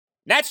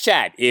Nats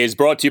Chat is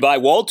brought to you by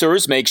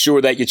Walters. Make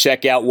sure that you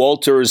check out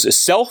Walters'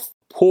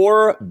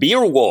 Self-Pour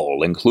Beer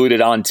Wall. Included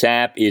on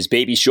tap is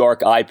Baby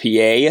Shark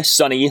IPA,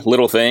 Sunny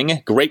Little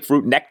Thing,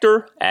 Grapefruit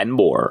Nectar, and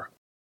more.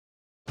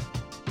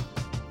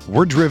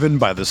 We're driven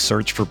by the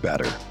search for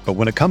better. But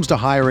when it comes to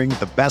hiring,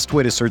 the best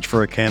way to search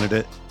for a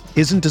candidate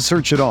isn't to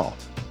search at all.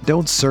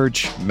 Don't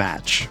search,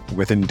 match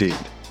with Indeed.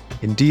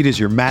 Indeed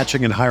is your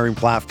matching and hiring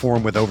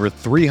platform with over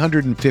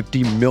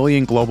 350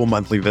 million global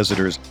monthly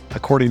visitors,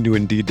 according to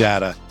Indeed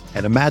data,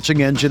 and a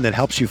matching engine that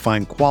helps you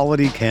find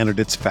quality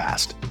candidates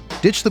fast.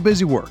 Ditch the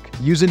busy work.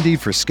 Use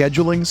Indeed for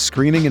scheduling,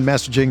 screening, and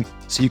messaging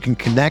so you can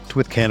connect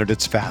with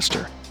candidates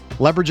faster.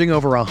 Leveraging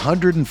over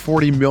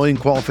 140 million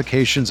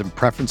qualifications and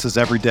preferences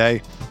every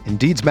day,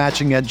 Indeed's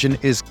matching engine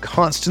is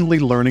constantly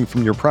learning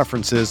from your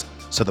preferences,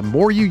 so the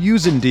more you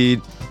use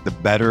Indeed, the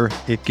better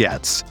it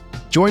gets.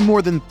 Join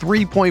more than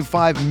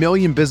 3.5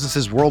 million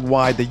businesses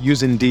worldwide that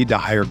use Indeed to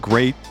hire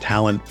great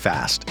talent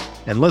fast.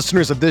 And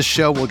listeners of this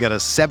show will get a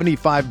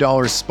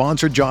 $75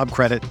 sponsored job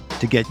credit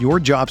to get your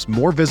jobs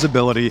more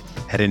visibility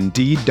at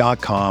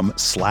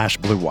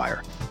Indeed.com/Blue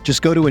Wire.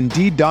 Just go to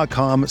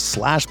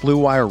Indeed.com/Blue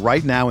Wire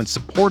right now and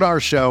support our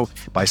show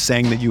by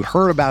saying that you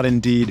heard about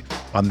Indeed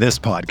on this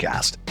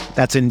podcast.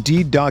 That's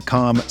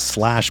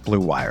Indeed.com/Blue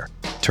Wire.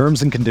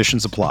 Terms and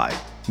conditions apply.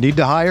 Need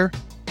to hire?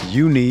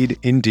 You need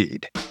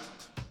Indeed.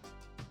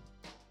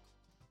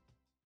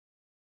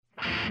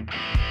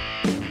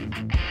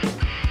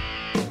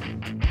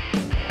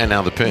 And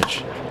now the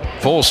pitch.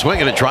 Full swing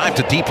and a drive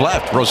to deep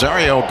left.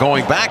 Rosario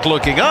going back,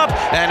 looking up,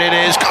 and it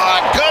is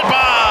caught.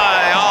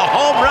 Goodbye! A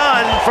home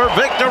run for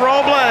Victor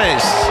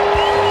Robles.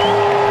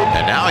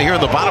 And now here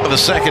in the bottom of the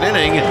second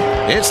inning,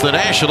 it's the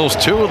Nationals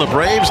 2 and the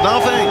Braves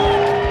nothing.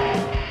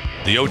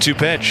 The 0-2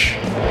 pitch.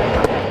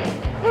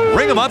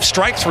 Ring him up,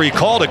 strike three,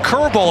 called a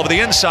curveball over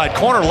the inside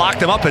corner,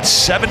 locked him up at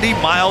 70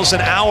 miles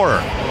an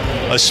hour.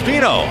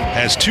 Espino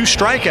has 2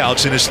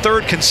 strikeouts in his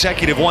third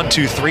consecutive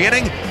 1-2-3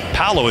 inning.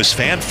 Paolo is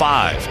fan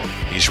 5.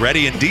 He's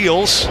ready and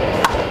deals.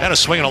 And a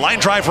swing and a line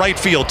drive right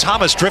field.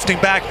 Thomas drifting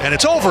back, and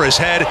it's over his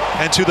head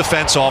and to the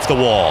fence off the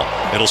wall.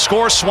 It'll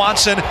score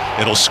Swanson.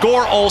 It'll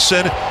score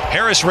Olsen.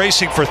 Harris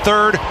racing for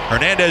third.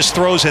 Hernandez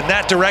throws in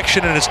that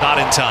direction, and it's not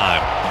in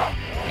time.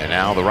 And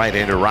now the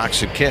right-hander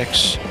rocks and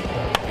kicks.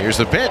 Here's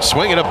the pitch,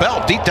 swinging a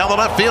belt deep down the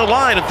left field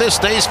line. If this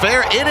stays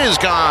fair, it is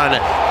gone.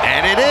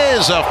 And it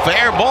is a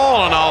fair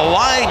ball and a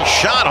line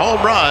shot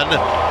home run.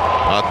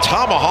 A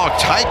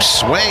tomahawk-type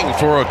swing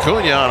for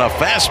Acuna on a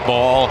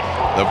fastball.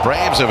 The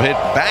Braves have hit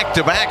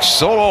back-to-back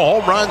solo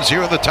home runs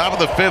here at the top of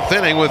the 5th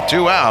inning with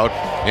 2 out.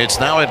 It's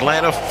now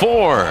Atlanta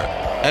 4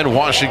 and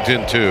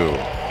Washington 2.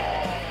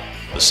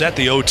 Set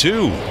the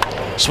 0-2.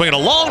 Swinging a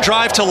long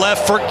drive to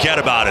left, forget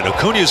about it.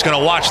 Acuna is going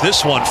to watch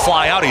this one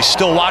fly out. He's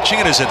still watching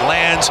it as it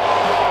lands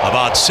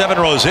about 7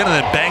 rows in and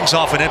then bangs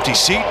off an empty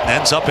seat and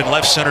ends up in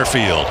left center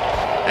field.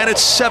 And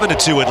it's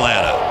 7-2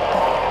 Atlanta.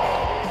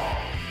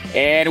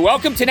 And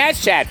welcome to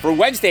Nats Chat for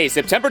Wednesday,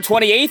 September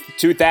 28th,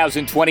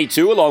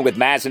 2022, along with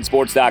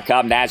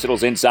MASNsports.com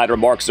Nationals insider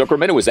Mark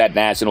Zuckerman, who was at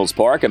Nationals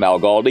Park. I'm Al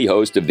Galdi,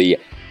 host of the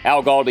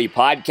Al Galdi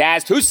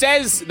podcast, who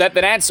says that the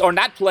Nats are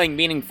not playing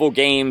meaningful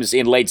games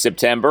in late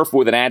September.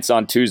 For the Nats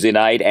on Tuesday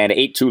night, an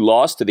 8-2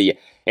 loss to the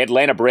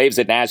Atlanta Braves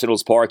at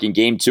Nationals Park in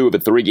Game 2 of a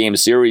 3-game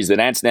series. The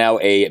Nats now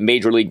a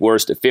Major League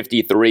worst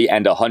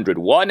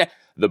 53-101.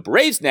 The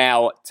Braves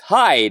now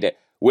tied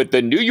with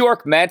the New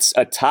York Mets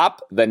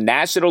atop the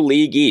National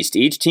League East.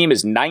 Each team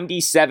is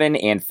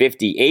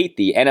 97-58.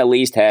 The NL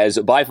East has,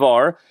 by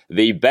far,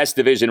 the best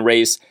division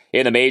race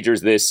in the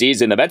majors this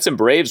season. The Mets and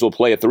Braves will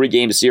play a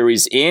 3-game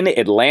series in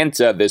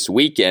Atlanta this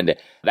weekend.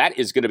 That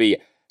is going to be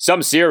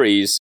some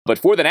series. But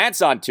for the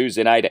Nats on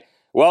Tuesday night,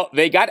 well,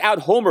 they got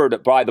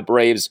out-homered by the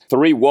Braves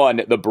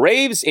 3-1. The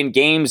Braves in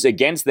games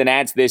against the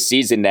Nats this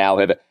season now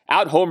have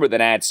out-homered the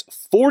Nats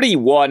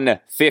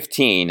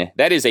 41-15.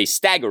 That is a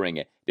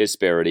staggering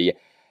disparity.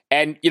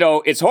 And, you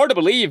know, it's hard to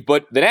believe,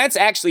 but the Nats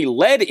actually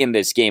led in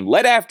this game,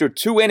 led after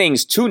 2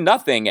 innings,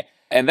 2-0,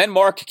 and then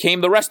Mark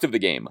came the rest of the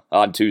game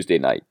on Tuesday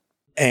night.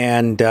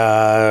 And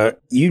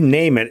you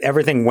name it,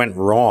 everything went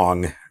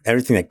wrong.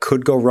 Everything that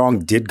could go wrong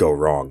did go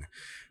wrong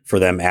for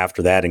them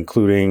after that,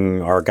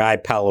 including our guy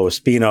Paolo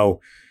Espino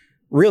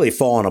really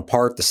falling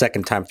apart the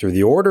second time through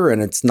the order,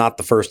 and it's not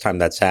the first time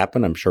that's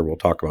happened. I'm sure we'll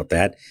talk about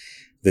that.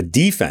 The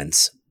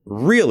defense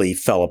really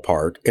fell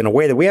apart in a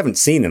way that we haven't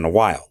seen in a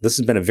while. This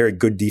has been a very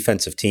good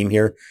defensive team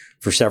here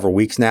for several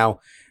weeks now.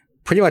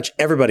 Pretty much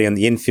everybody on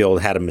the infield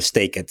had a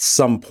mistake at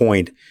some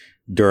point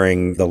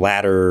during the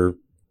latter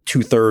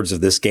 2/3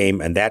 of this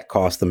game, and that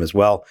cost them as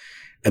well.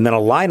 And then a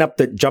lineup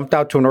that jumped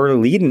out to an early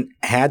lead and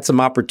had some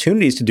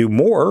opportunities to do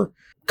more,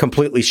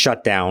 completely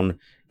shut down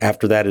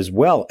after that as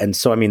well. And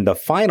so, I mean, the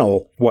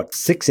final,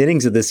 6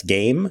 innings of this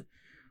game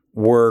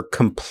were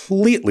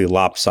completely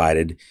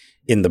lopsided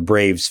in the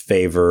Braves'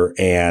 favor.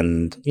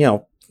 And, you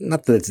know,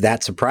 not that it's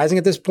that surprising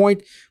at this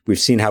point. We've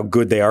seen how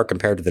good they are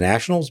compared to the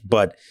Nationals.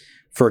 But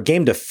for a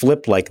game to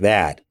flip like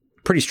that,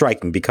 pretty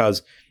striking,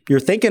 because you're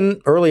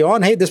thinking early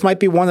on, hey, this might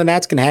be one the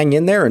Nats can hang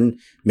in there and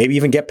maybe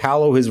even get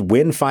Paolo his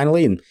win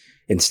finally. And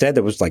instead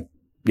there was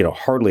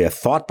hardly a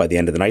thought by the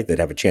end of the night they'd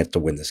have a chance to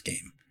win this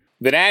game.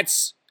 The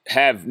Nats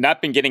have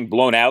not been getting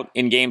blown out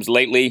in games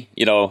lately.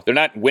 They're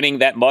not winning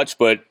that much,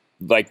 but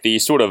like the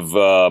sort of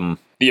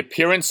the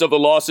appearance of the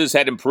losses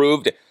had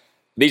improved.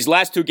 These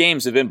last two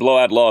games have been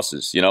blowout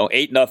losses,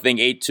 8-0,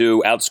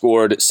 8-2,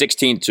 outscored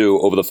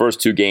 16-2 over the first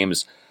two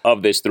games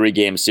of this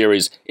 3-game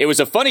series. It was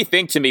a funny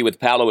thing to me with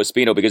Paolo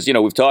Espino because,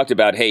 we've talked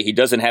about, hey, he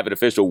doesn't have an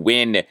official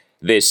win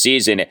this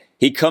season.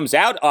 He comes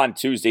out on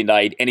Tuesday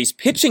night and he's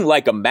pitching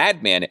like a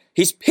madman.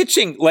 He's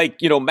pitching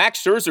like,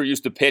 Max Scherzer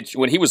used to pitch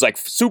when he was like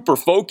super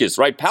focused,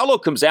 right? Paolo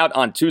comes out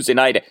on Tuesday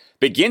night,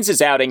 begins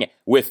his outing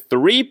with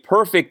 3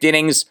 perfect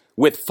innings,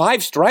 with 5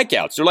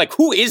 strikeouts. They're like,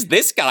 who is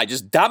this guy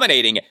just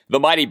dominating the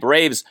mighty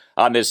Braves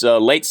on this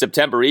late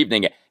September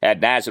evening at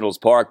Nationals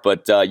Park?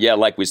 But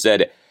like we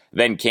said,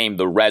 then came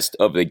the rest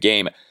of the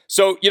game.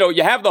 So,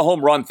 you have the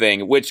home run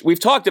thing, which we've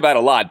talked about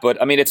a lot,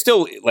 but I mean, it's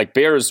still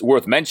bears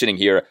worth mentioning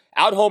here.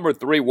 Out homer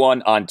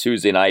 3-1 on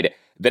Tuesday night.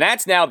 The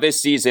Nats now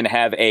this season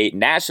have a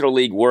National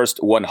League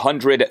worst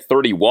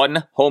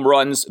 131 home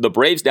runs. The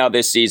Braves now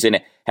this season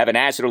have a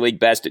National League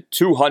best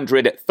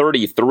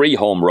 233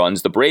 home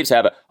runs. The Braves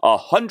have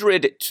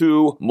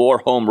 102 more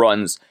home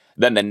runs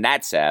than the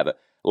Nats have.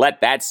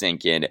 Let that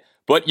sink in.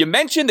 But you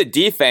mentioned the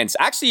defense.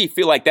 I actually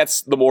feel like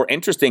that's the more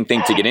interesting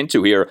thing to get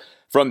into here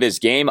from this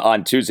game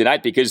on Tuesday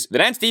night because the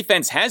Nats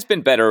defense has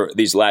been better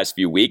these last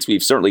few weeks.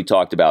 We've certainly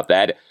talked about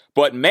that.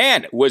 But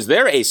man, was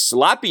there a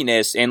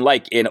sloppiness and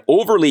an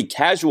overly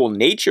casual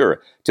nature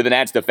to the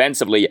Nats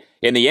defensively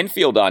in the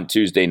infield on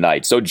Tuesday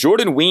night. So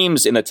Jordan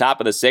Weems in the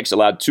top of the 6th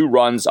allowed 2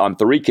 runs on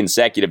 3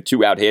 consecutive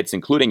 2-out hits,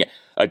 including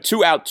a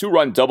 2-out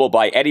 2-run double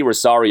by Eddie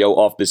Rosario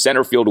off the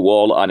center field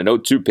wall on an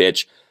 0-2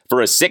 pitch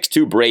for a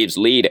 6-2 Braves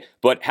lead.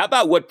 But how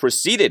about what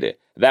preceded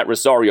that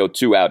Rosario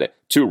 2-out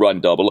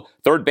 2-run double?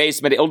 Third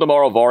baseman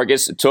Ildemaro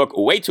Vargas took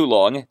way too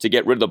long to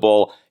get rid of the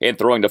ball in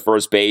throwing to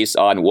first base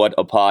on what,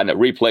 upon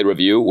replay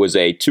review, was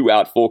a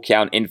 2-out full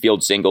count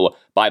infield single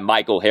by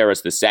Michael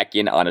Harris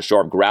II on a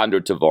sharp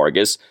grounder to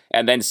Vargas.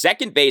 And then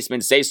second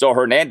baseman Cesar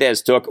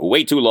Hernandez took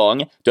way too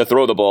long to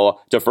throw the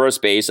ball to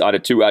first base on a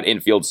 2-out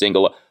infield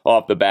single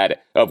off the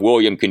bat of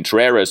William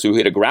Contreras, who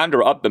hit a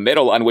grounder up the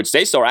middle on which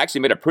Cesar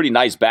actually made a pretty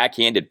nice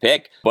backhanded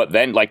pick, but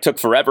then took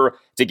forever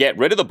to get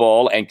rid of the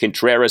ball, and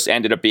Contreras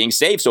ended up being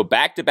safe. So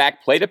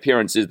back-to-back plate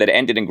appearances that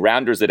ended in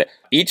grounders that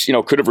each,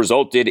 could have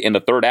resulted in the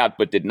third out,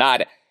 but did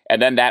not.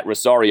 And then that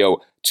Rosario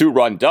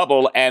 2-run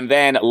double. And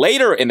then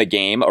later in the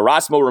game,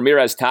 Erasmo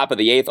Ramirez, top of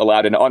the 8th,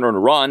 allowed an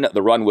unearned run.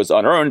 The run was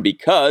unearned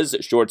because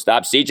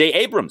shortstop C.J.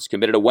 Abrams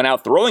committed a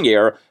 1-out throwing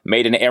error,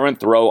 made an errant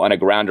throw on a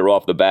grounder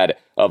off the bat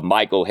of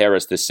Michael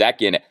Harris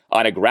II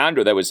on a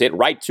grounder that was hit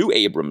right to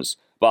Abrams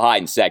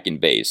behind second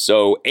base.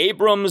 So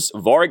Abrams,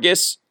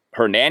 Vargas,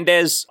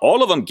 Hernandez,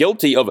 all of them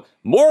guilty of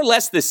more or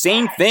less the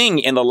same thing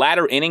in the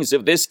latter innings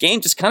of this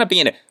game, just kind of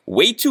being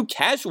way too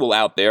casual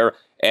out there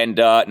and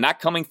not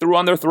coming through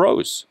on their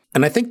throws.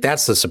 And I think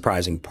that's the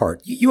surprising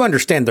part. You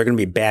understand they're going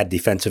to be bad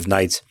defensive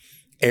nights,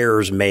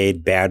 errors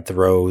made, bad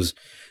throws.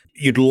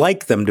 You'd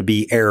like them to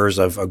be errors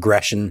of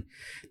aggression,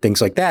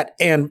 things like that.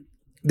 And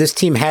this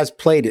team has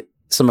played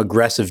some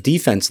aggressive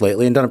defense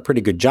lately and done a pretty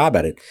good job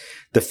at it.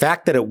 The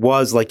fact that it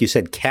was, like you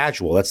said,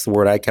 casual, that's the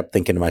word I kept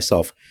thinking to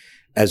myself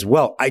as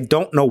well. I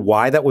don't know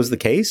why that was the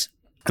case.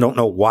 I don't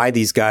know why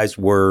these guys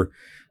were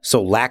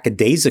so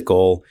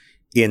lackadaisical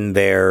in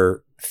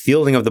their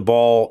fielding of the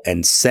ball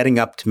and setting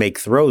up to make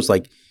throws.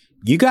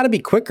 You got to be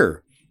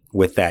quicker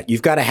with that.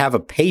 You've got to have a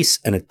pace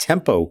and a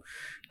tempo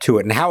to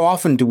it. And how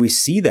often do we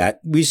see that?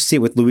 We used to see it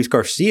with Luis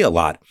Garcia a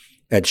lot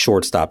at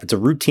shortstop. It's a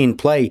routine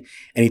play,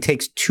 and he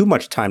takes too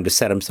much time to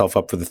set himself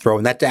up for the throw,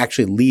 and that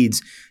actually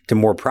leads to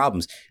more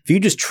problems. If you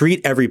just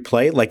treat every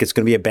play like it's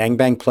going to be a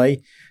bang-bang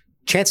play,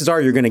 chances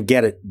are you're going to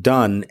get it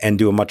done and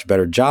do a much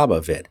better job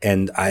of it.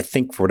 And I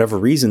think for whatever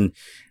reason,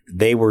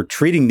 they were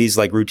treating these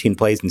like routine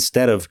plays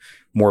instead of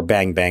more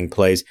bang-bang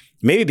plays.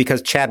 Maybe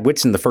because Chad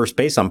Whitson, the first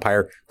base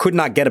umpire, could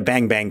not get a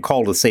bang-bang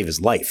call to save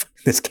his life.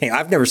 This game,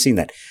 I've never seen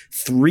that.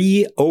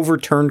 3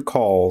 overturned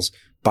calls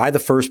by the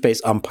first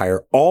base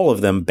umpire, all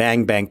of them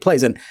bang-bang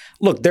plays. And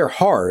look, they're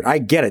hard. I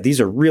get it.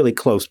 These are really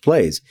close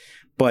plays.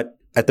 But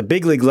at the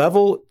big league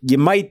level, you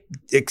might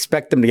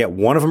expect them to get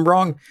one of them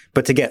wrong,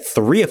 but to get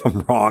 3 of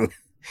them wrong.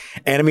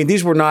 And I mean,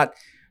 these were not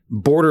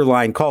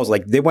borderline calls.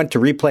 They went to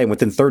replay and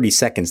within 30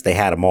 seconds, they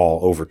had them all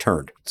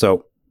overturned.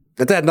 So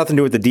that had nothing to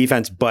do with the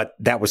defense, but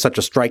that was such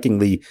a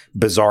strikingly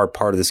bizarre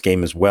part of this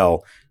game as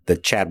well,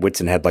 that Chad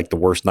Whitson had the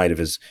worst night of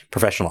his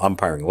professional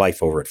umpiring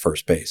life over at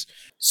first base.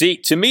 See,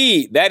 to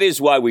me, that is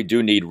why we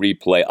do need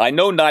replay. I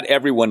know not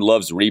everyone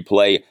loves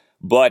replay,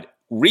 but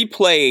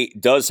replay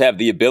does have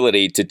the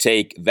ability to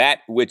take that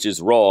which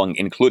is wrong,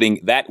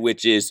 including that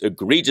which is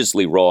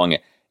egregiously wrong,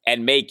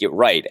 and make it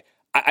right.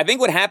 I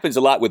think what happens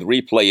a lot with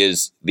replay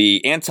is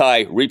the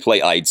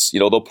anti-replayites,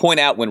 they'll point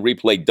out when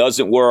replay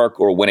doesn't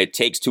work or when it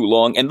takes too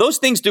long, and those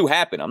things do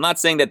happen. I'm not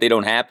saying that they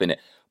don't happen,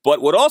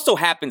 but what also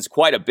happens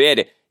quite a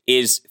bit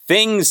is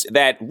things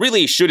that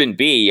really shouldn't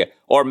be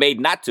or made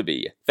not to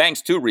be,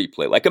 thanks to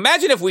replay. Like,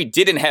 imagine if we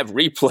didn't have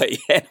replay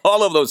and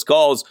all of those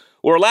calls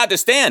were allowed to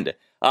stand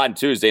on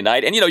Tuesday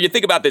night. And, you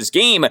think about this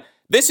game,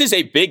 this is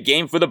a big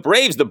game for the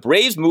Braves. The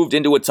Braves moved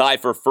into a tie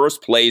for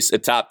first place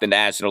atop the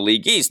National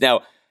League East.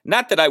 Now,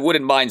 not that I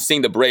wouldn't mind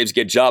seeing the Braves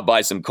get jobbed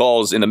by some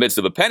calls in the midst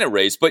of a pennant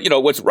race, but,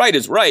 what's right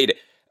is right.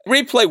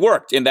 Replay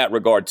worked in that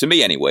regard, to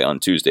me anyway, on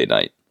Tuesday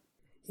night.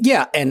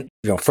 Yeah, and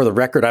for the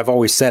record, I've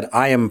always said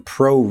I am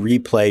pro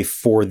replay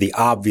for the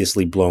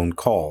obviously blown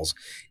calls.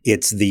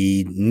 It's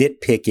the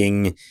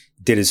nitpicking,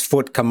 did his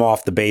foot come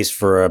off the base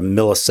for a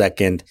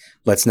millisecond?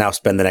 Let's now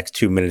spend the next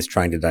 2 minutes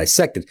trying to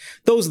dissect it.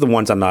 Those are the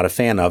ones I'm not a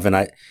fan of. And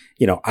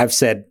I've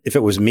said if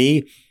it was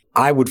me,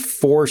 I would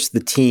force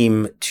the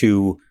team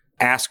to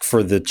ask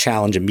for the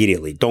challenge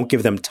immediately. Don't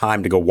give them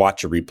time to go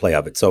watch a replay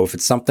of it. So if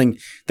it's something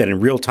that in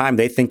real time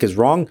they think is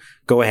wrong,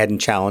 go ahead and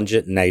challenge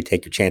it. And now you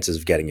take your chances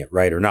of getting it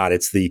right or not.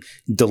 It's the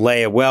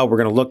delay of, well, we're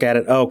going to look at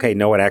it. Oh, okay,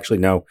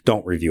 no,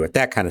 don't review it.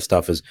 That kind of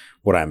stuff is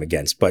what I'm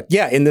against. But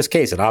yeah, in this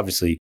case, it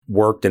obviously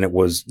worked and it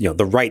was,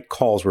 the right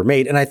calls were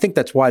made. And I think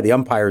that's why the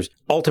umpires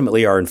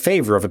ultimately are in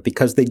favor of it,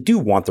 because they do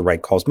want the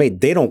right calls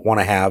made. They don't want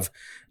to have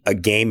a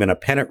game in a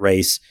pennant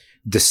race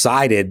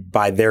decided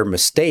by their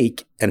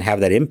mistake and have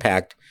that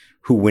impact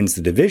who wins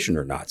the division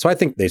or not. So I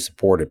think they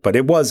support it. But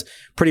it was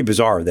pretty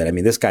bizarre that,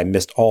 this guy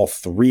missed all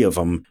three of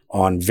them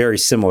on very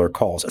similar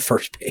calls at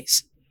first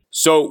base.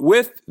 So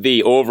with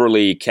the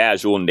overly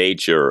casual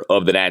nature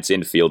of the Nats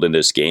infield in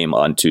this game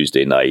on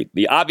Tuesday night,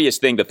 the obvious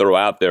thing to throw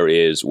out there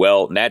is,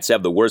 well, Nats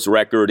have the worst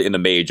record in the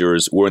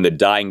majors. We're in the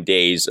dying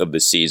days of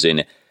the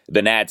season.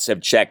 The Nats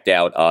have checked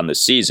out on the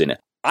season.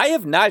 I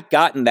have not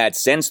gotten that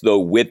sense, though,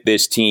 with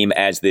this team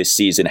as this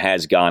season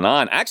has gone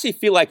on. I actually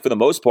feel like, for the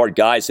most part,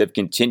 guys have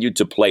continued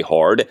to play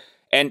hard.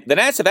 And the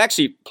Nats have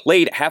actually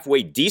played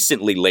halfway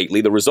decently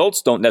lately. The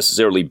results don't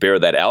necessarily bear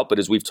that out. But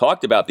as we've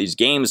talked about these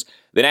games,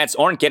 the Nats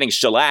aren't getting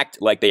shellacked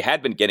like they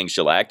had been getting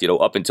shellacked,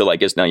 up until, I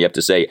guess now you have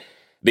to say,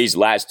 these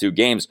last two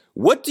games.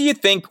 What do you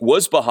think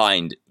was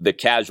behind the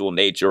casual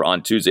nature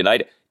on Tuesday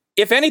night?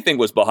 If anything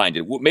was behind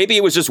it, maybe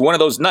it was just one of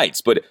those nights.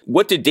 But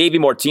what did Davey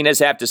Martinez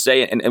have to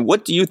say? And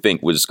what do you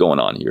think was going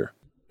on here?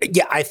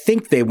 Yeah, I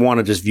think they want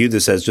to just view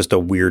this as just a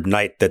weird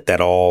night that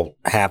all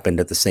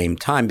happened at the same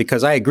time,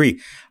 because I agree.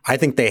 I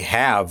think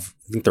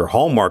their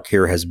hallmark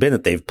here has been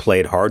that they've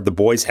played hard. The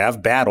boys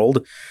have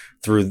battled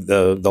through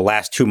the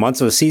last 2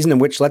 months of a season in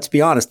which, let's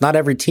be honest, not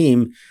every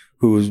team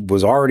who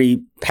was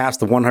already past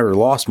the 100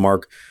 loss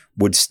mark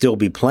would still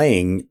be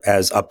playing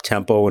as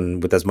up-tempo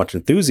and with as much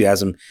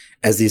enthusiasm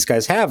as these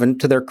guys have. And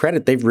to their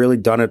credit, they've really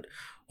done it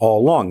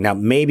all along. Now,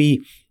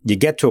 maybe you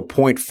get to a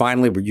point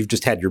finally where you've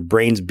just had your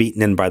brains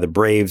beaten in by the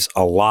Braves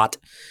a lot,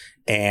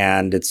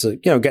 and it's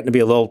getting to be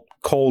a little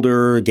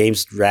colder,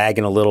 game's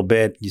dragging a little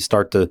bit. You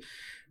start to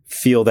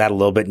feel that a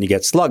little bit and you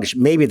get sluggish.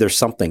 Maybe there's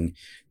something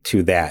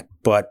to that.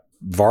 But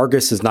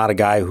Vargas is not a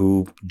guy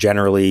who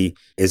generally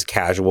is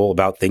casual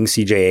about things.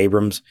 CJ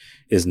Abrams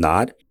is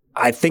not.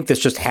 I think this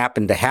just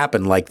happened to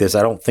happen like this.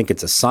 I don't think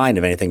it's a sign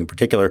of anything in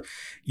particular.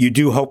 You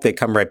do hope they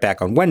come right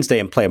back on Wednesday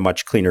and play a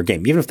much cleaner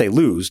game. Even if they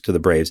lose to the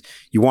Braves,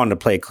 you want them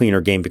to play a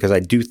cleaner game, because I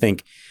do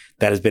think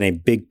that has been a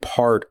big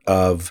part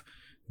of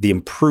the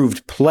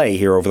improved play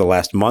here over the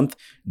last month.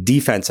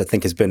 Defense, I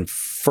think, has been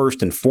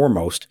first and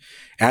foremost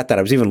at that.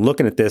 I was even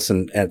looking at this,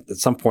 and at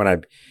some point I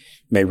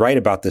may write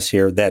about this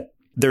here, that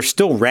they're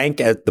still ranked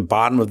at the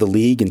bottom of the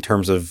league in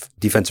terms of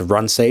defensive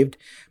runs saved,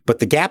 but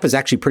the gap is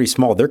actually pretty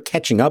small. They're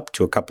catching up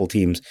to a couple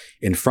teams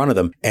in front of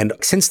them. And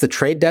since the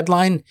trade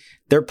deadline,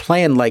 they're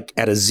playing like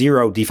at a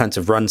 0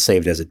 defensive run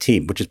saved as a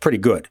team, which is pretty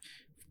good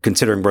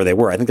considering where they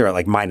were. I think they're at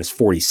like minus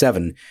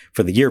 47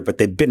 for the year, but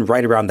they've been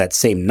right around that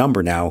same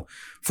number now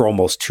for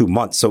almost 2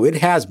 months. So it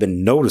has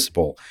been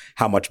noticeable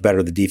how much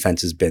better the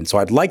defense has been. So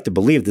I'd like to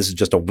believe this is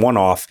just a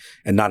one-off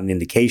and not an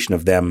indication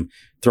of them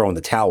throwing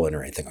the towel in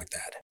or anything like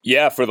that.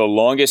 Yeah, for the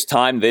longest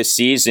time this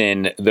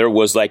season, there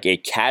was like a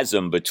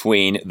chasm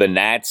between the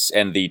Nats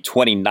and the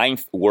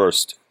 29th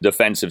worst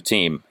defensive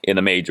team in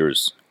the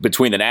majors,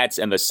 between the Nats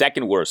and the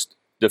second worst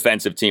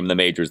defensive team in the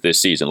majors this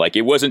season. Like,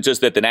 it wasn't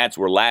just that the Nats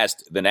were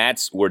last. The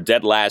Nats were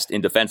dead last in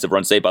defensive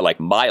runs saved by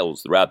like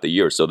miles throughout the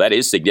year. So that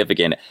is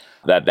significant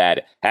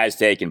that has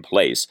taken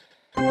place.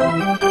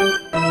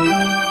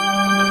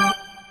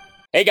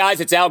 Hey guys,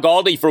 it's Al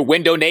Galdi for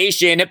Window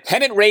Nation.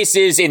 Pennant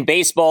races in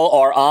baseball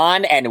are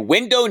on, and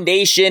Window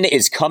Nation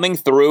is coming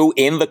through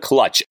in the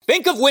clutch.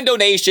 Think of Window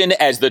Nation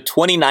as the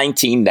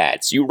 2019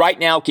 Nats. You right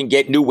now can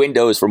get new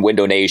windows from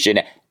Window Nation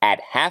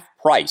at half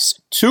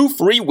price. 2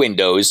 free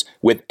windows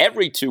with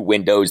every 2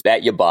 windows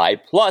that you buy,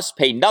 plus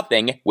pay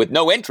nothing with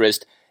no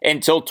interest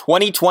until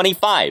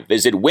 2025.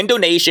 Visit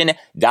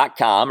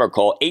windownation.com or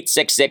call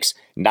 866-900-8888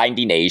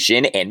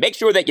 Nation, and make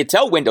sure that you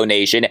tell Window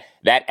Nation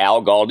that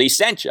Al Galdi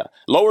sent you.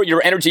 Lower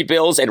your energy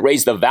bills and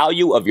raise the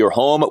value of your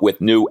home with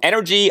new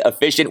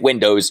energy-efficient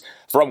windows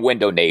from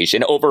Window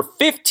Nation. Over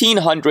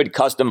 1,500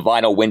 custom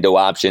vinyl window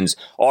options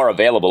are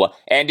available.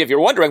 And if you're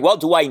wondering, well,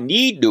 do I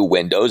need new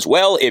windows?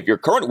 Well, if your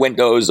current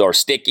windows are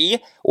sticky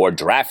or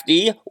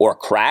drafty or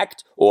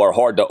cracked or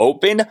hard to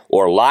open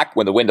or lock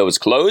when the windows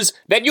close,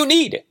 then you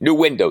need new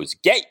windows.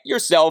 Get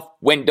yourself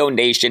Window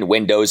Nation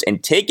windows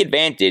and take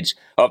advantage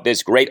of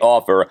this great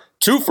offer.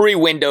 2 free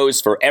windows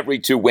for every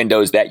 2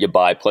 windows that you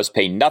buy, plus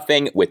pay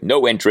nothing with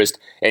no interest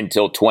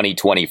until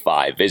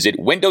 2025. Visit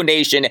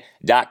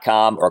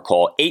windownation.com or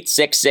call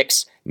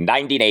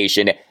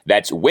 866-90-NATION.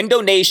 That's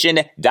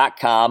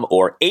windownation.com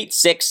or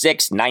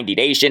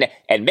 866-90-NATION.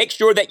 And make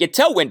sure that you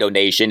tell Window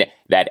Nation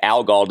that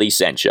Al Galdi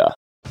sent you.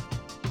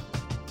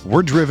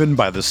 We're driven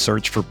by the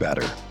search for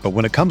better. But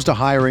when it comes to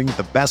hiring,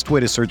 the best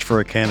way to search for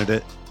a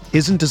candidate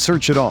isn't to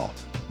search at all.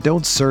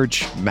 Don't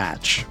search,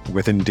 match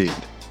with Indeed.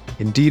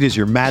 Indeed is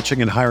your matching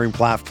and hiring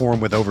platform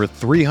with over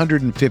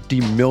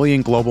 350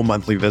 million global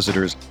monthly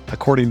visitors,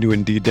 according to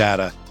Indeed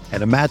data,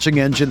 and a matching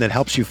engine that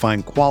helps you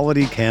find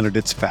quality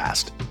candidates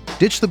fast.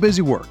 Ditch the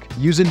busy work.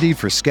 Use Indeed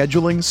for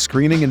scheduling,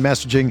 screening, and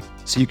messaging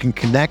so you can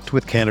connect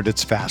with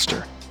candidates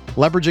faster.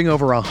 Leveraging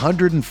over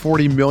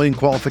 140 million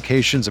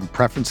qualifications and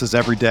preferences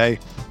every day,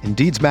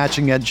 Indeed's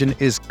matching engine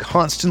is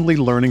constantly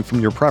learning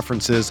from your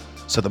preferences,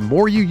 so the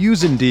more you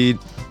use Indeed,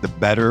 the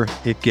better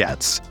it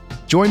gets.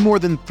 Join more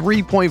than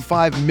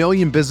 3.5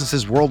 million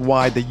businesses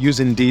worldwide that use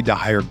Indeed to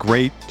hire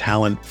great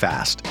talent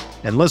fast.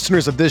 And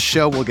listeners of this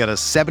show will get a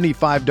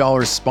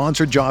 $75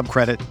 sponsored job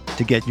credit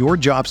to get your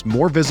jobs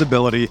more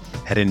visibility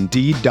at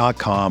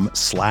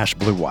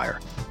Indeed.com/Blue Wire.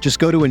 Just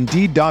go to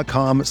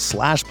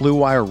Indeed.com/Blue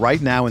Wire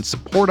right now and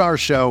support our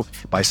show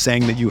by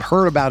saying that you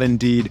heard about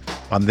Indeed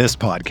on this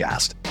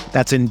podcast.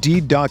 That's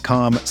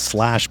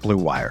Indeed.com/Blue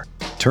Wire.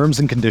 Terms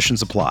and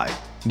conditions apply.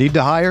 Need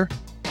to hire?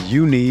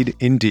 You need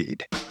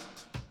Indeed.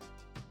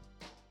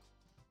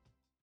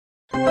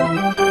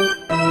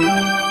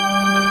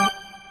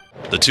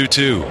 The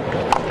 2-2.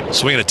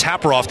 Swinging a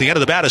tapper off the end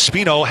of the bat.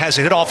 Espino has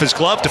it hit off his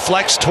glove,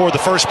 deflects toward the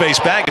first base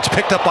bag. It's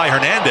picked up by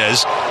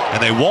Hernandez,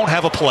 and they won't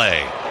have a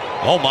play.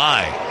 Oh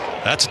my,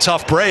 that's a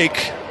tough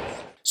break.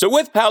 So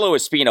with Paolo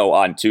Espino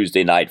on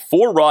Tuesday night,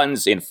 4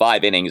 runs in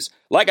 5 innings.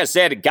 Like I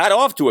said, got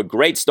off to a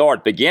great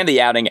start, began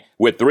the outing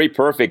with 3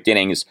 perfect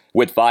innings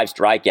with 5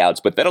 strikeouts,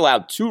 but then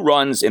allowed 2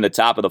 runs in the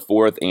top of the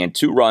 4th and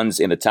 2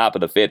 runs in the top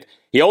of the 5th.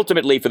 He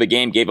ultimately, for the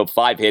game, gave up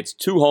 5 hits,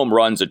 2 home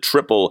runs, a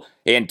triple,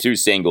 and 2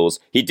 singles.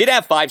 He did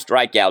have 5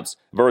 strikeouts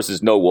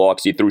versus no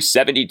walks. He threw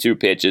 72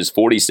 pitches,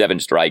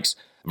 47 strikes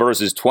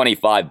versus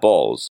 25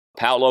 balls.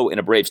 Paolo, in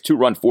a Braves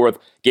 2-run 4th,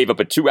 gave up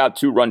a 2-out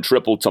 2-run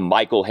triple to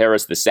Michael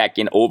Harris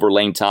II over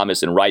Lane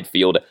Thomas in right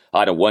field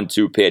on a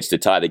 1-2 pitch to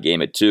tie the game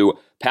at 2.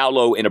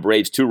 Paolo, in a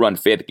Braves 2-run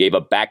 5th, gave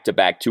up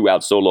back-to-back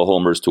 2-out solo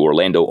homers to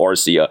Orlando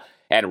Arcia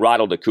and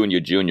Ronald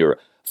Acuna Jr.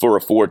 for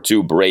a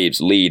 4-2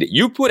 Braves lead.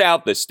 You put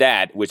out the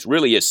stat, which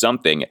really is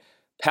something.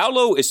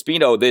 Paolo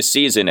Espino this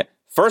season,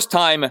 first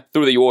time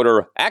through the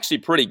order, actually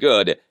pretty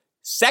good.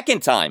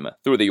 Second time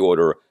through the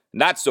order,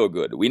 not so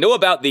good. We know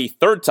about the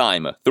third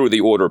time through the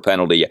order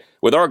penalty.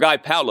 With our guy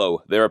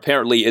Paolo, there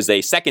apparently is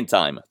a second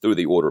time through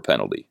the order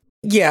penalty.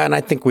 Yeah, and I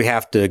think we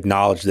have to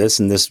acknowledge this,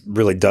 and this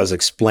really does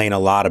explain a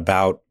lot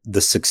about the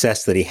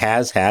success that he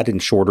has had in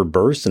shorter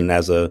bursts and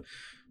as a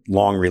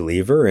long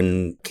reliever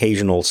and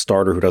occasional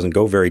starter who doesn't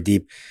go very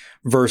deep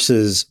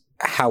versus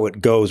how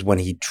it goes when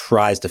he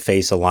tries to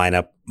face a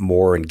lineup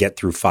more and get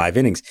through 5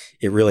 innings.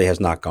 It really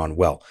has not gone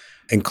well.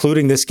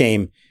 Including this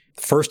game,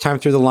 first time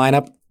through the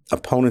lineup,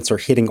 opponents are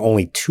hitting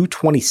only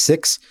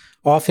 226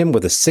 off him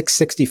with a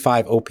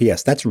 665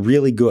 OPS. That's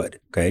really good,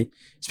 okay?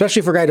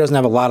 Especially for a guy who doesn't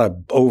have a lot of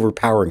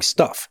overpowering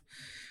stuff.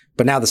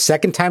 But now the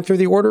second time through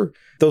the order,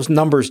 those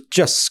numbers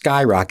just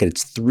skyrocket.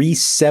 It's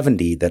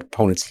 370 that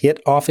opponents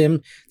hit off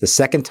him the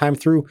second time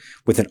through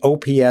with an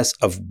OPS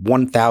of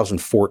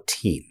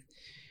 1,014.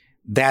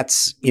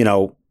 That's,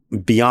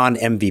 beyond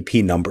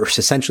MVP numbers.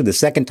 Essentially, the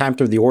second time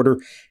through the order,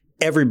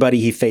 everybody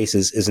he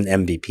faces is an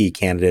MVP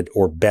candidate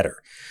or better.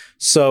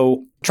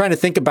 So trying to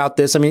think about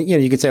this,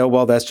 you could say, oh,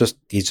 well,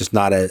 he's just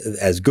not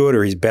as good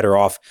or he's better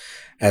off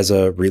as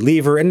a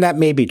reliever. And that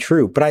may be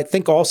true. But I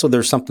think also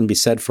there's something to be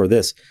said for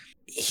this.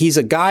 He's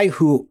a guy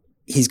who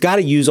he's got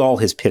to use all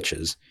his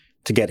pitches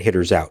to get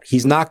hitters out.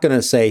 He's not going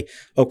to say,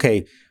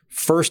 okay,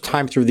 first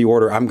time through the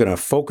order, I'm going to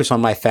focus on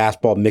my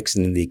fastball,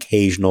 mixing in the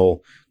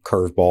occasional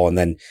curveball, and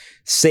then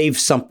save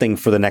something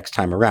for the next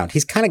time around.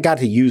 He's kind of got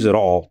to use it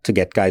all to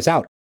get guys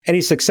out. And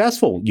he's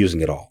successful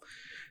using it all.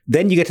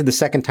 Then you get to the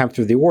second time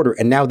through the order,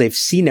 and now they've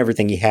seen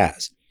everything he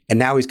has. And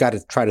now he's got to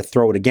try to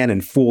throw it again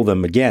and fool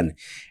them again.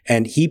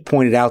 And he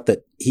pointed out that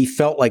he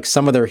felt like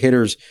some of their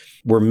hitters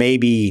were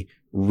maybe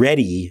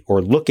ready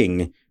or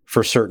looking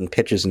for certain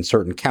pitches and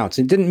certain counts.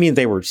 It didn't mean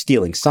they were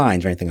stealing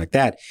signs or anything like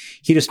that.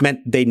 He just meant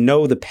they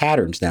know the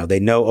patterns now.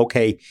 They know,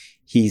 okay,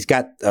 he's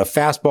got a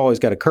fastball, he's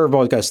got a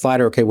curveball, he's got a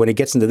slider. Okay, when he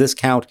gets into this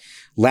count,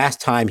 last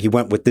time he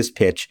went with this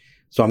pitch.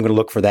 So I'm going to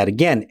look for that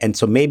again. And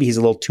so maybe he's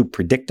a little too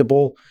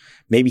predictable.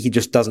 Maybe he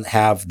just doesn't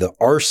have the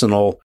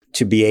arsenal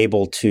to be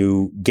able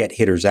to get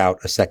hitters out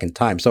a second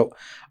time. So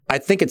I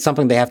think it's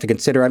something they have to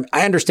consider.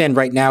 I understand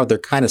right now they're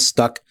kind of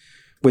stuck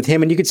with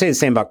him. And you could say the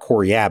same about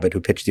Corey Abbott,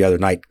 who pitched the other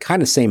night.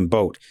 Kind of same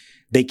boat.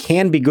 They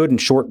can be good in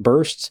short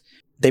bursts.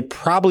 They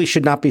probably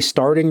should not be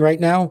starting right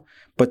now,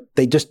 but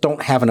they just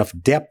don't have enough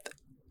depth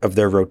of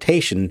their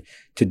rotation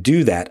to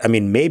do that. I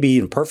mean, maybe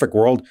in a perfect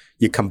world,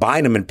 you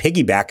combine them and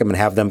piggyback them and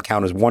have them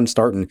count as one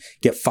start and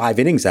get 5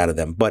 innings out of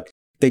them. But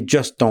they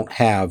just don't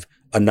have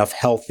enough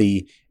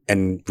healthy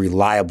and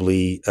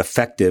reliably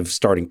effective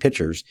starting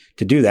pitchers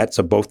to do that.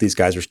 So both these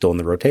guys are still in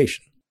the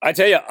rotation. I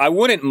tell you, I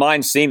wouldn't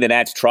mind seeing the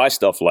Nats try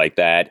stuff like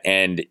that.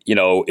 And,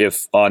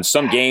 if on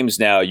some games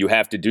now you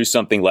have to do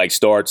something like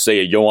start, say,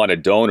 a Yohan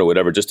Adon or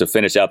whatever, just to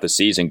finish out the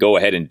season, go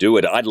ahead and do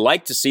it. I'd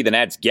like to see the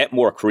Nats get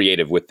more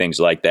creative with things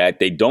like that.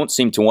 They don't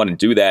seem to want to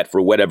do that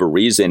for whatever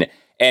reason.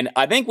 And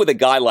I think with a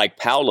guy like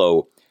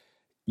Paolo,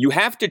 you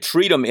have to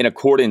treat him in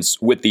accordance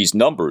with these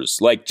numbers.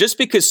 Like, just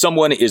because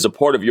someone is a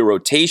part of your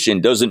rotation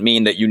doesn't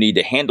mean that you need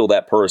to handle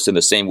that person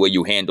the same way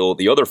you handle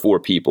the other 4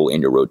 people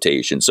in your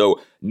rotation. So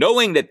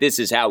knowing that this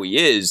is how he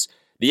is,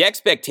 the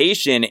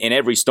expectation in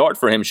every start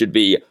for him should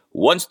be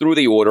once through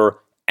the order,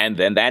 and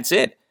then that's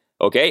it.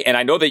 Okay? And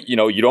I know that,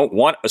 you don't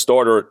want a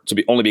starter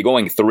to only be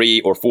going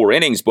 3 or 4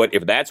 innings, but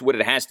if that's what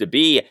it has to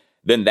be,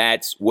 then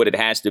that's what it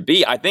has to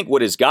be. I think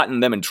what has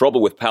gotten them in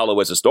trouble with Paolo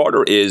as a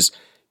starter is,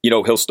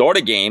 he'll start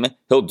a game,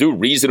 he'll do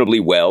reasonably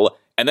well,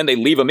 and then they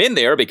leave him in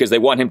there because they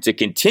want him to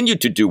continue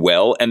to do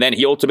well, and then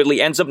he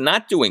ultimately ends up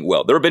not doing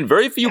well. There have been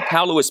very few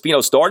Paolo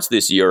Espino starts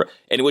this year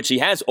in which he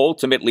has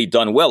ultimately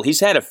done well. He's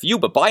had a few,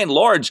 but by and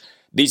large,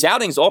 these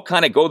outings all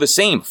kind of go the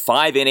same.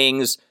 5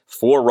 innings,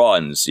 4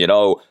 runs, 5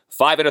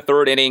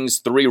 1/3 innings,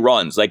 3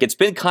 runs. Like, it's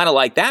been kind of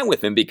like that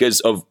with him because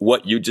of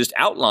what you just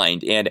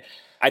outlined. And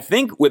I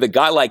think with a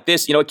guy like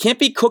this, it can't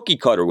be cookie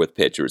cutter with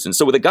pitchers. And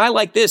so with a guy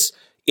like this,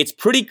 it's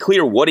pretty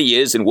clear what he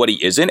is and what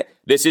he isn't.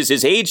 This is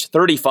his age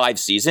 35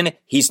 season.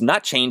 He's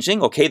not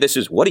changing. Okay, this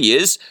is what he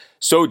is.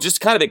 So just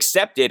kind of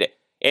accept it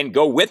and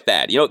go with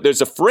that. There's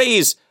a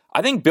phrase,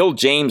 I think Bill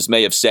James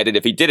may have said it.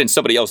 If he didn't,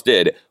 somebody else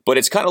did. But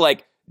it's kind of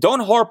like,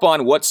 don't harp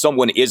on what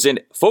someone isn't.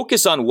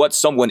 Focus on what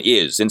someone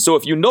is. And so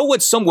if you know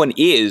what someone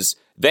is,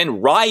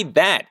 then ride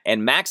that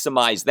and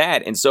maximize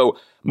that. And so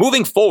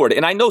moving forward,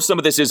 and I know some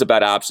of this is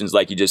about options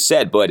like you just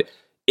said, but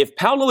if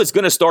Paolo is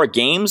going to start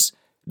games,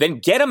 then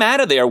get him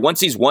out of there once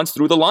he's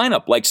through the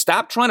lineup. Like,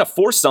 stop trying to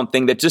force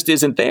something that just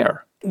isn't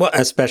there. Well,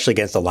 especially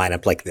against a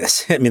lineup like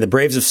this. I mean, the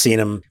Braves have seen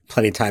him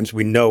plenty of times.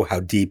 We know how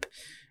deep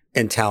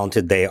and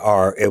talented they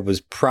are. It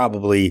was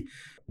probably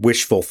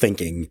wishful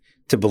thinking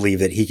to believe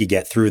that he could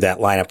get through that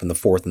lineup in the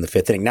 4th and the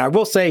 5th inning. Now, I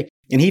will say,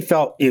 and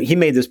he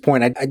made this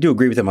point, I do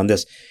agree with him on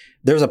this.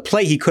 There's a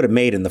play he could have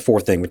made in the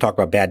 4th inning. We talk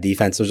about bad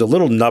defense. There's a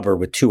little nubber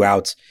with 2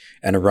 outs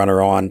and a runner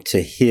on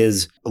to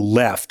his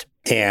left.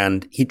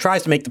 And he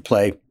tries to make the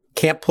play.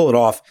 Can't pull it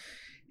off.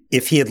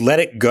 If he had let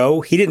it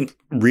go, he didn't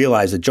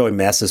realize that Joey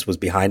Meneses was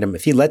behind him.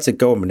 If he lets it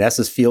go and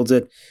Meneses fields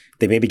it,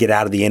 they maybe get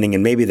out of the inning,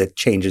 and maybe that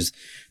changes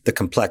the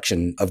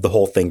complexion of the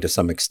whole thing to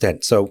some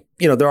extent. So,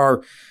 there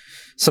are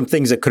some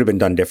things that could have been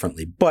done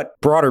differently. But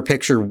broader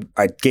picture,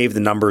 I gave the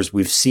numbers.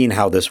 We've seen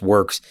how this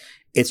works.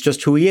 It's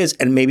just who he is,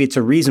 and maybe it's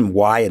a reason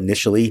why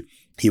initially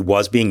he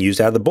was being used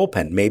out of the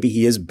bullpen. Maybe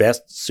he is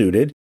best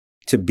suited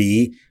to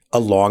be a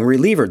long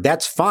reliever.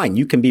 That's fine.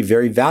 You can be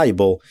very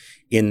valuable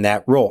in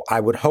that role. I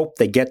would hope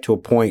they get to a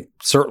point,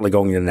 certainly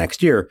going into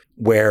next year,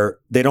 where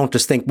they don't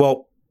just think,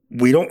 well,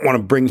 we don't want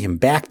to bring him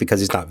back because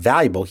he's not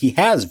valuable. He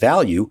has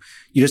value.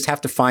 You just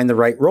have to find the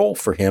right role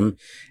for him.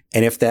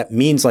 And if that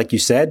means, like you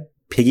said,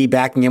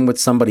 piggybacking him with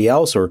somebody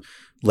else or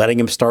letting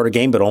him start a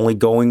game, but only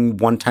going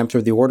 1 time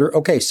through the order,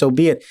 okay, so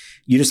be it.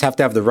 You just have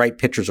to have the right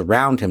pitchers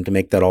around him to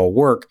make that all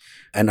work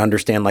and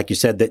understand, like you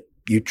said, that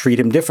you treat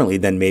him differently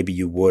than maybe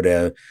you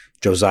would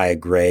Josiah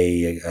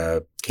Gray,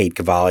 Kate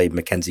Cavalli,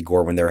 Mackenzie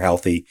Gore when they're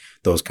healthy,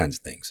 those kinds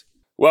of things.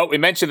 Well, we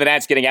mentioned the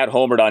Nats getting out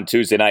homered on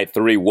Tuesday night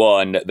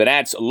 3-1. The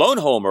Nats' lone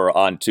homer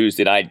on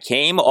Tuesday night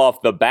came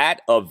off the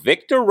bat of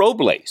Victor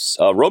Robles.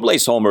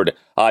 Robles homered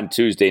on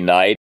Tuesday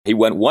night. He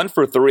went 1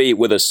 for 3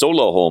 with a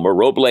solo homer.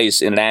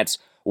 Robles in the Nats'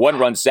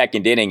 1-run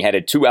second inning had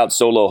a 2-out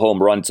solo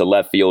home run to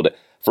left field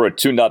for a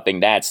 2-0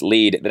 Nats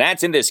lead. The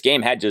Nats in this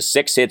game had just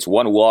 6 hits,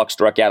 1 walk,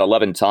 struck out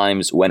 11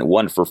 times, went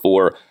 1 for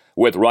 4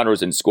 with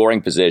runners in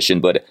scoring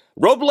position. But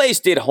Robles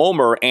did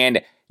homer,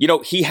 and,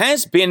 he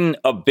has been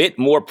a bit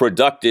more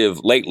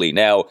productive lately.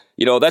 Now,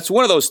 that's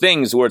one of those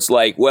things where it's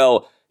like,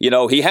 well,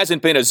 he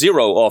hasn't been a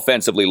 0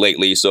 offensively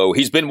lately, so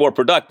he's been more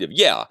productive.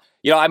 Yeah.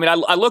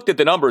 I looked at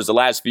the numbers the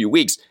last few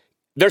weeks.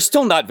 They're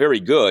still not very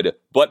good,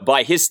 but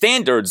by his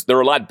standards, they're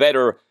a lot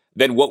better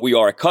than what we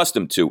are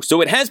accustomed to.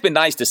 So it has been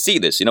nice to see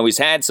this. He's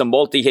had some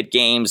multi-hit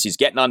games. He's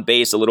getting on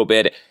base a little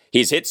bit.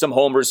 He's hit some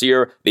homers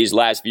here these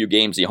last few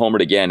games. He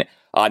homered again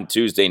on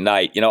Tuesday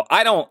night.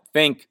 I don't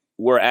think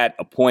we're at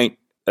a point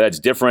That's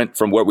different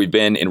from where we've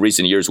been in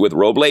recent years with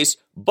Robles,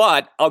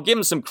 but I'll give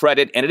him some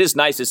credit, and it is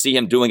nice to see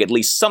him doing at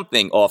least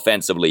something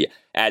offensively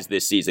as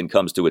this season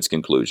comes to its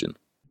conclusion.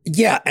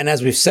 Yeah, and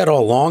as we've said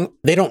all along,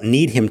 they don't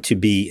need him to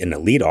be an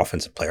elite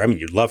offensive player. I mean,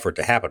 you'd love for it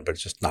to happen, but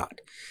it's just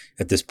not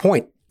at this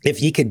point. If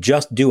he could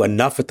just do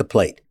enough at the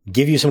plate,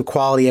 give you some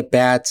quality at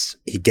bats,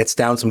 he gets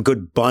down some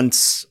good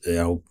bunts,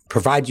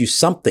 provide you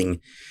something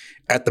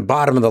at the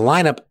bottom of the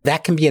lineup,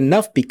 that can be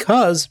enough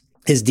because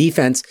his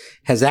defense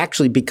has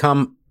actually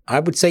become, I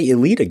would say,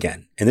 elite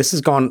again. And this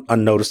has gone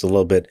unnoticed a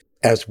little bit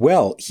as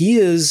well.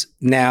 He's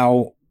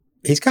got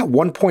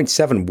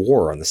 1.7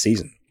 WAR on the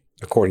season,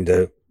 according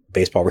to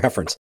Baseball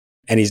Reference.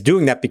 And he's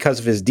doing that because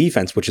of his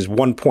defense, which is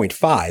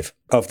 1.5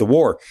 of the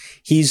WAR.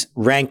 He's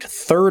ranked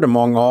third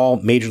among all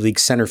Major League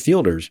center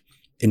fielders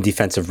in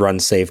defensive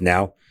runs saved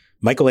now.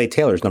 Michael A.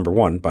 Taylor's number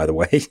 1, by the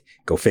way.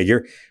 Go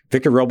figure.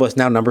 Victor Robles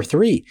now number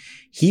 3.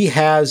 He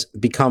has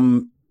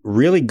become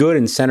really good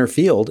in center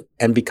field,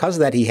 and because of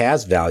that, he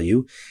has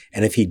value.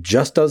 And if he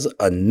just does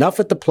enough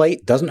at the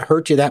plate, doesn't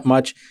hurt you that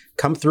much,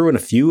 come through in a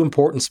few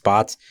important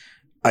spots,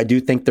 I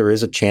do think there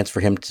is a chance for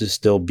him to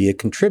still be a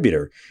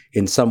contributor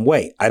in some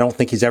way. I don't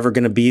think he's ever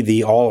going to be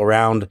the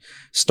all-around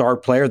star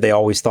player they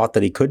always thought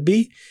that he could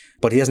be,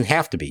 but he doesn't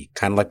have to be.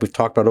 Kind of like we've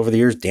talked about over the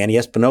years, Danny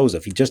Espinosa.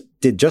 If he just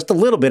did just a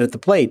little bit at the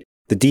plate,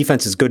 the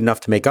defense is good enough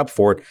to make up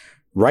for it.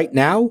 Right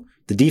now,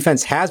 the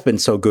defense has been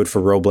so good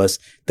for Robles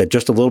that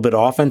just a little bit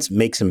of offense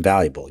makes him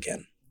valuable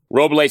again.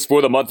 Robles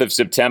for the month of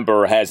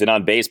September has an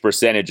on-base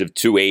percentage of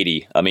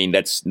 .280. I mean,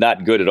 that's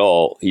not good at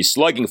all. He's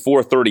slugging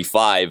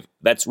 .435.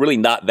 That's really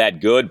not that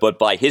good, but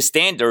by his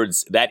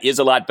standards, that is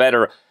a lot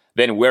better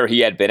than where he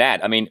had been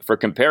at. I mean, for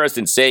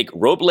comparison's sake,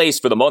 Robles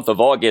for the month of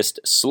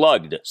August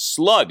slugged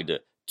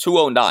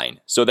 .209.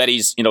 So that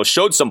he's,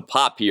 showed some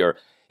pop here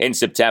in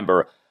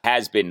September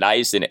has been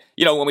nice. And,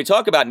 when we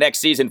talk about next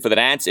season for the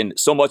Nats, and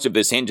so much of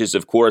this hinges,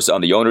 of course,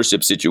 on the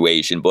ownership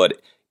situation, but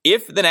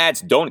if the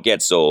Nats don't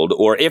get sold,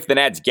 or if the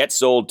Nats get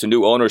sold to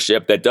new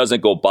ownership that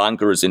doesn't go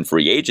bonkers in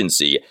free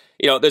agency,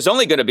 there's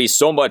only going to be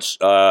so much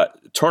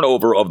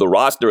turnover of the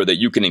roster that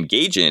you can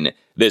engage in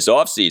this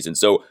offseason.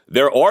 So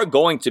there are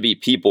going to be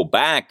people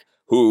back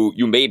who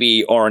you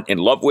maybe aren't in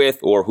love with,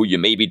 or who you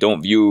maybe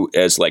don't view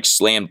as like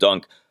slam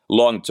dunk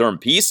long-term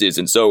pieces.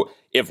 And so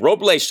if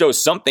Robles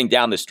shows something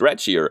down the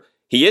stretch here,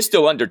 he is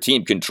still under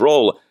team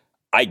control.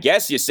 I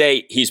guess you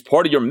say he's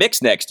part of your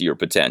mix next year,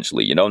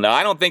 potentially. Now,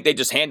 I don't think they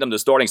just hand him the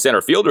starting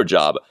center fielder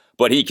job,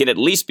 but he can at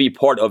least be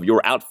part of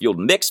your outfield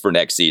mix for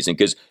next season,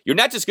 because you're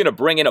not just going to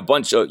bring in a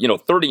bunch of,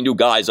 30 new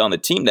guys on the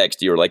team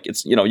next year. Like,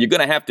 it's, you're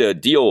going to have to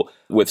deal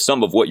with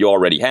some of what you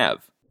already have.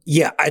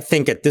 Yeah, I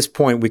think at this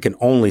point we can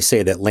only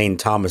say that Lane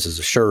Thomas is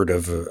assured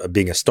of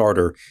being a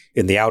starter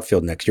in the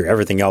outfield next year.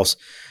 Everything else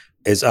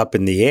is up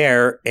in the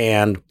air,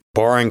 and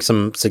barring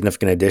some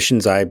significant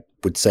additions, I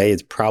would say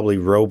it's probably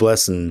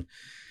Robles and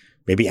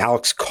maybe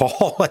Alex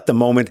Call at the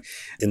moment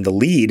in the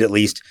lead, at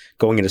least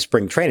going into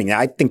spring training. Now,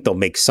 I think they'll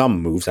make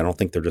some moves. I don't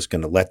think they're just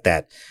going to let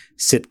that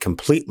sit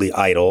completely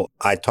idle.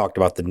 I talked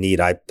about the need,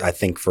 I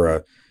think,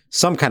 for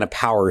some kind of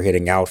power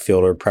hitting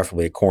outfielder,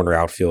 preferably a corner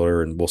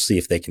outfielder, and we'll see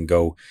if they can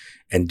go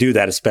and do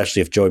that,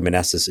 especially if Joey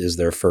Meneses is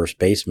their first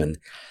baseman.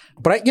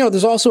 But,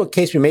 there's also a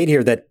case we made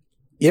here that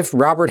if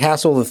Robert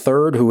Hassel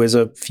III, who is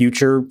a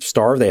future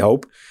star, they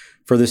hope,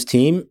 for this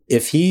team,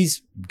 if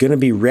he's going to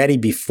be ready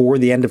before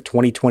the end of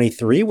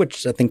 2023,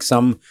 which I think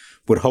some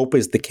would hope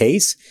is the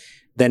case,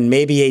 then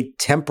maybe a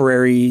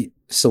temporary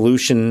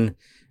solution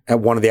at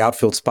one of the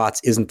outfield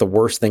spots isn't the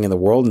worst thing in the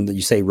world. And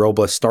you say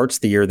Robles starts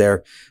the year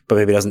there, but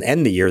maybe doesn't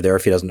end the year there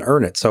if he doesn't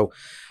earn it. So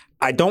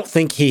I don't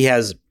think he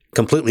has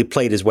completely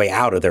played his way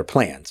out of their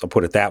plans. I'll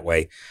put it that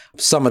way.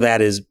 Some of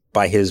that is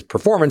by his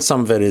performance.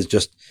 Some of it is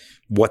just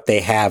what they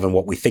have and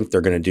what we think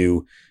they're going to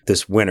do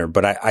this winter.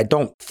 But I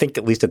don't think,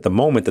 at least at the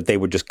moment, that they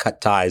would just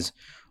cut ties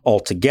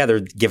altogether,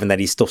 given that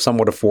he's still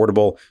somewhat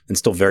affordable and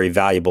still very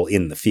valuable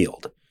in the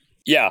field.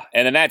 Yeah,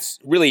 and the Nats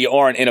really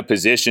aren't in a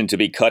position to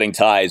be cutting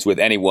ties with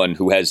anyone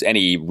who has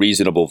any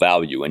reasonable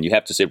value. And you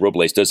have to say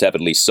Robles does have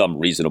at least some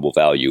reasonable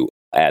value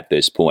at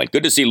this point.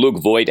 Good to see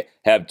Luke Voigt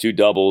have 2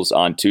 doubles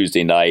on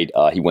Tuesday night.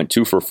 He went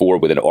 2 for 4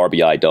 with an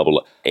RBI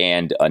double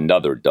and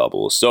another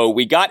double. So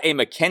we got a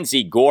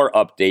Mackenzie Gore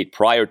update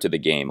prior to the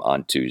game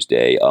on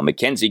Tuesday.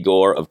 Mackenzie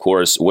Gore, of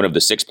course, one of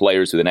the 6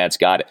 players who the Nats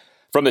got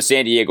from the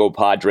San Diego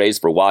Padres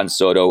for Juan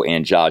Soto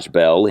and Josh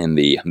Bell in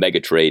the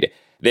mega trade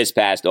this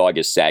past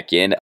August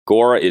 2nd.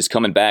 Gore is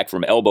coming back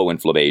from elbow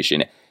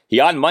inflammation. He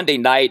on Monday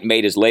night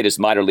made his latest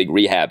minor league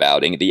rehab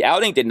outing. The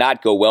outing did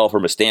not go well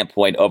from a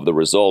standpoint of the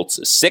results.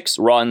 6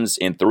 runs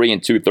in 3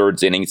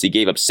 2/3 innings. He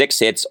gave up 6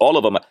 hits, all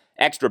of them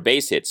extra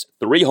base hits,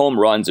 3 home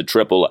runs, a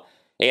triple,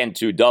 and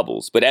 2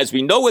 doubles. But as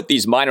we know with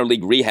these minor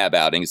league rehab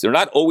outings, they're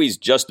not always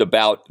just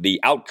about the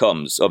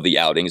outcomes of the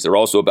outings. They're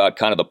also about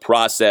kind of the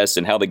process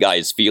and how the guy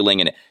is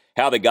feeling and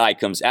how the guy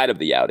comes out of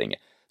the outing.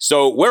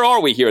 So where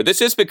are we here? This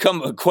has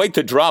become quite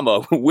the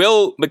drama.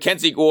 Will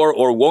Mackenzie Gore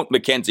or won't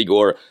Mackenzie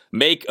Gore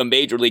make a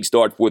major league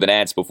start for the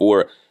Nats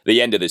before the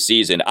end of the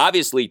season?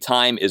 Obviously,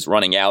 time is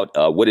running out.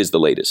 What is the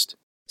latest?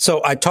 So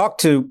I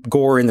talked to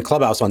Gore in the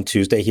clubhouse on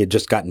Tuesday. He had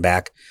just gotten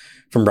back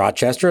from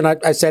Rochester. And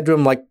I said to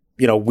him, like,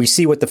 we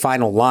see what the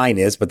final line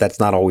is, but that's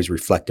not always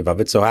reflective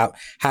of it. So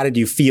how did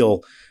you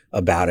feel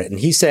about it? And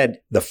he said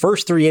the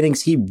first 3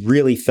 innings, he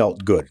really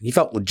felt good. He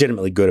felt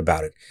legitimately good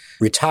about it.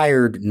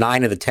 Retired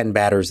 9 of the 10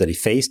 batters that he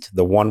faced.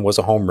 The 1 was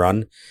a home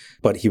run,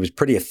 but he was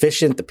pretty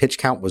efficient. The pitch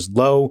count was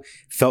low,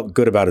 felt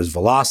good about his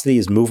velocity,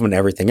 his movement,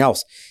 everything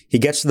else. He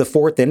gets to the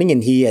 4th inning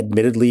and he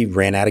admittedly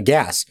ran out of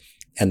gas.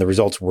 And the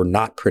results were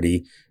not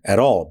pretty at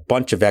all. A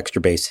bunch of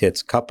extra base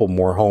hits, couple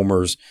more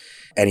homers,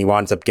 and he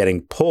winds up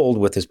getting pulled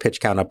with his pitch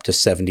count up to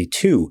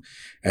 72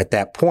 at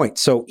that point.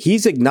 So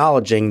he's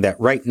acknowledging that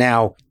right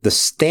now, the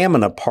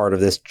stamina part of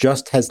this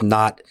just has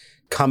not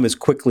come as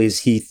quickly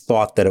as he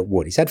thought that it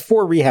would. He's had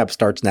 4 rehab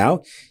starts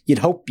now. You'd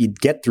hope you'd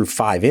get through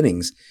 5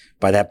 innings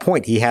by that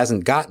point. He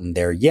hasn't gotten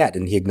there yet,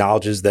 and he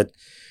acknowledges that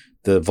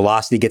the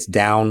velocity gets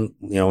down,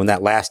 in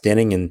that last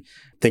inning, and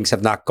things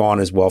have not gone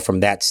as well from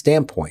that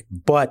standpoint.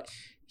 But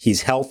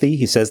he's healthy.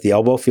 He says the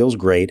elbow feels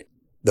great.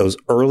 Those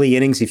early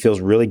innings, he feels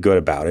really good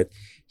about it.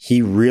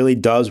 He really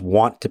does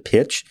want to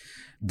pitch.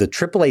 The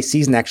AAA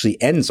season actually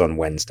ends on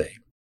Wednesday.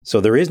 So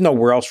there is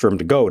nowhere else for him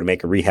to go to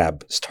make a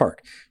rehab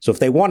start. So if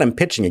they want him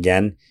pitching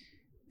again,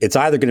 it's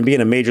either going to be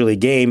in a major league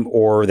game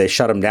or they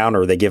shut him down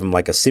or they give him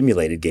like a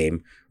simulated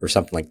game or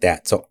something like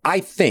that. So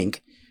I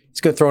think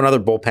he's going to throw another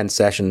bullpen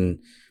session.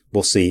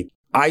 We'll see.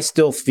 I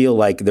still feel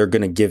like they're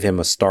going to give him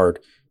a start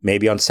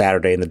maybe on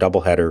Saturday in the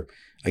doubleheader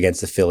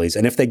against the Phillies.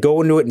 And if they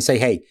go into it and say,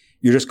 hey,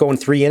 you're just going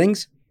 3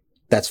 innings,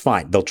 that's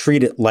fine. They'll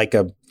treat it like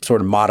a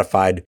sort of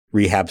modified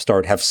rehab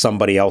start, have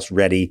somebody else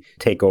ready,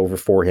 take over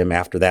for him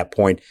after that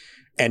point,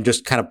 and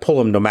just kind of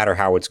pull him no matter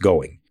how it's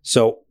going.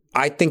 So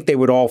I think they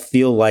would all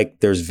feel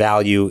like there's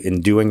value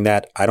in doing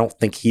that. I don't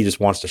think he just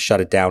wants to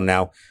shut it down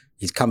now.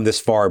 He's come this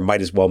far,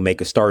 might as well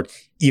make a start,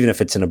 even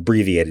if it's an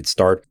abbreviated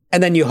start.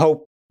 And then you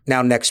hope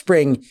now next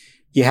spring,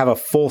 you have a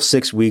full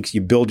 6 weeks,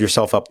 you build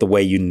yourself up the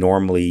way you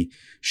normally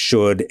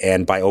should.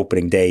 And by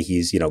opening day,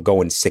 he's,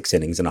 going 6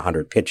 innings and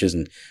 100 pitches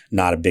and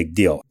not a big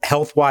deal.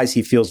 Health-wise,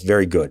 he feels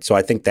very good. So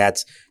I think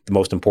that's the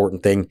most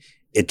important thing.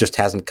 It just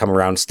hasn't come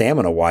around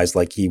stamina-wise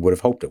like he would have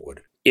hoped it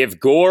would. If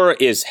Gore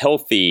is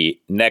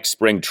healthy next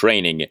spring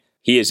training,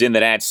 he is in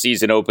the Nats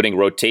season opening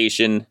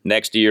rotation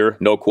next year,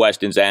 no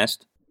questions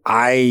asked?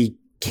 I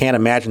can't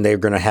imagine they're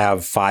going to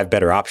have 5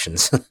 better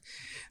options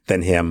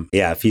than him.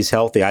 Yeah, if he's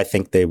healthy, I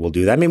think they will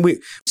do that. I mean,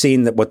 we've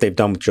seen that what they've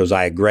done with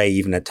Josiah Gray,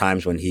 even at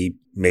times when he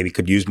maybe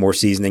could use more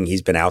seasoning,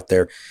 he's been out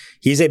there.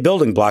 He's a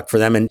building block for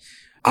them. And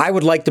I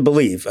would like to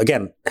believe,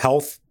 again,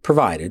 health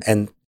provided,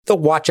 and they'll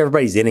watch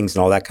everybody's innings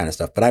and all that kind of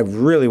stuff. But I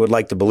really would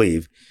like to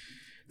believe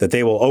that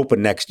they will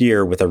open next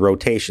year with a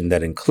rotation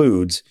that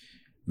includes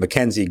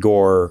Mackenzie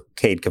Gore,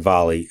 Cade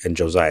Cavalli, and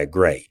Josiah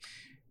Gray.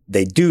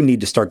 They do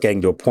need to start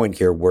getting to a point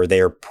here where they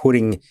are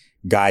putting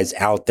guys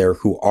out there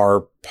who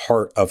are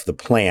part of the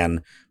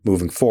plan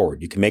moving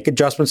forward. You can make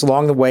adjustments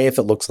along the way if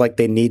it looks like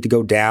they need to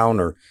go down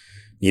or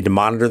need to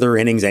monitor their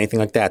innings, anything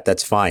like that,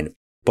 that's fine.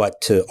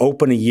 But to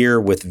open a year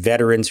with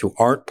veterans who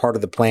aren't part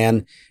of the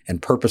plan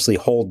and purposely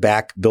hold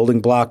back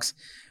building blocks,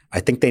 I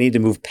think they need to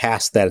move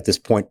past that at this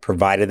point,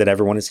 provided that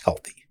everyone is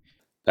healthy.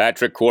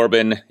 Patrick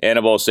Corbin,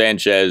 Anibal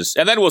Sanchez,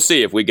 and then we'll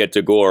see if we get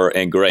to Gore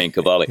and Gray and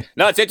Cavalli.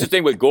 Now, it's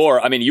interesting with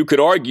Gore. I mean, you could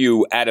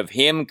argue out of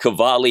him,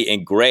 Cavalli,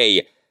 and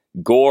Gray,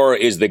 Gore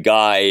is the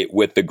guy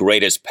with the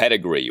greatest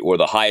pedigree or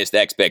the highest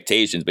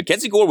expectations. But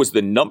Mackenzie Gore was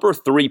the number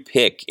 3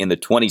 pick in the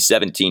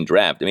 2017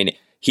 draft. I mean,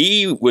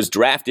 he was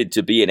drafted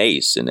to be an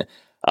ace, and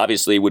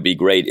obviously it would be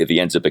great if he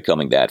ends up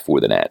becoming that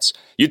for the Nats.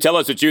 You tell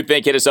us what you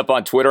think. Hit us up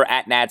on Twitter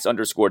at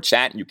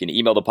 @Nats_chat. You can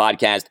email the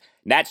podcast,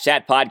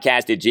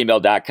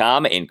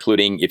 natschatpodcast@gmail.com,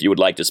 including if you would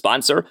like to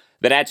sponsor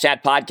the Nats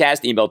Chat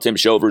Podcast. Email Tim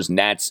Shover's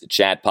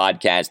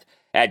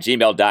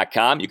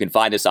natschatpodcast@gmail.com. You can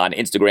find us on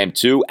Instagram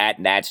too,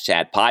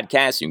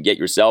 @NatsChatPodcast. You can get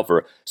yourself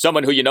or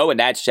someone who you know a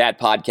Nats Chat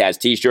Podcast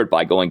t-shirt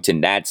by going to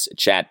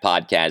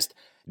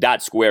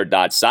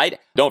natschatpodcast.square.site.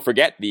 Don't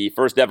forget the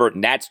first ever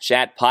Nats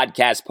Chat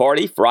Podcast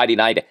Party, Friday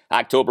night,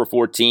 October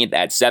 14th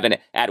at 7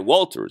 at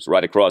Walters,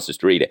 right across the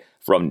street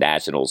from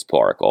Nationals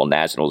Park. All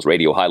Nationals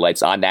radio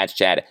highlights on Nats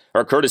Chat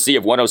are courtesy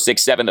of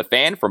 106.7 The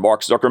Fan. For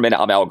Mark Zuckerman,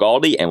 I'm Al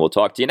Galdi, and we'll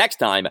talk to you next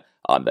time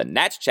on the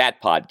Nats Chat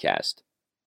Podcast.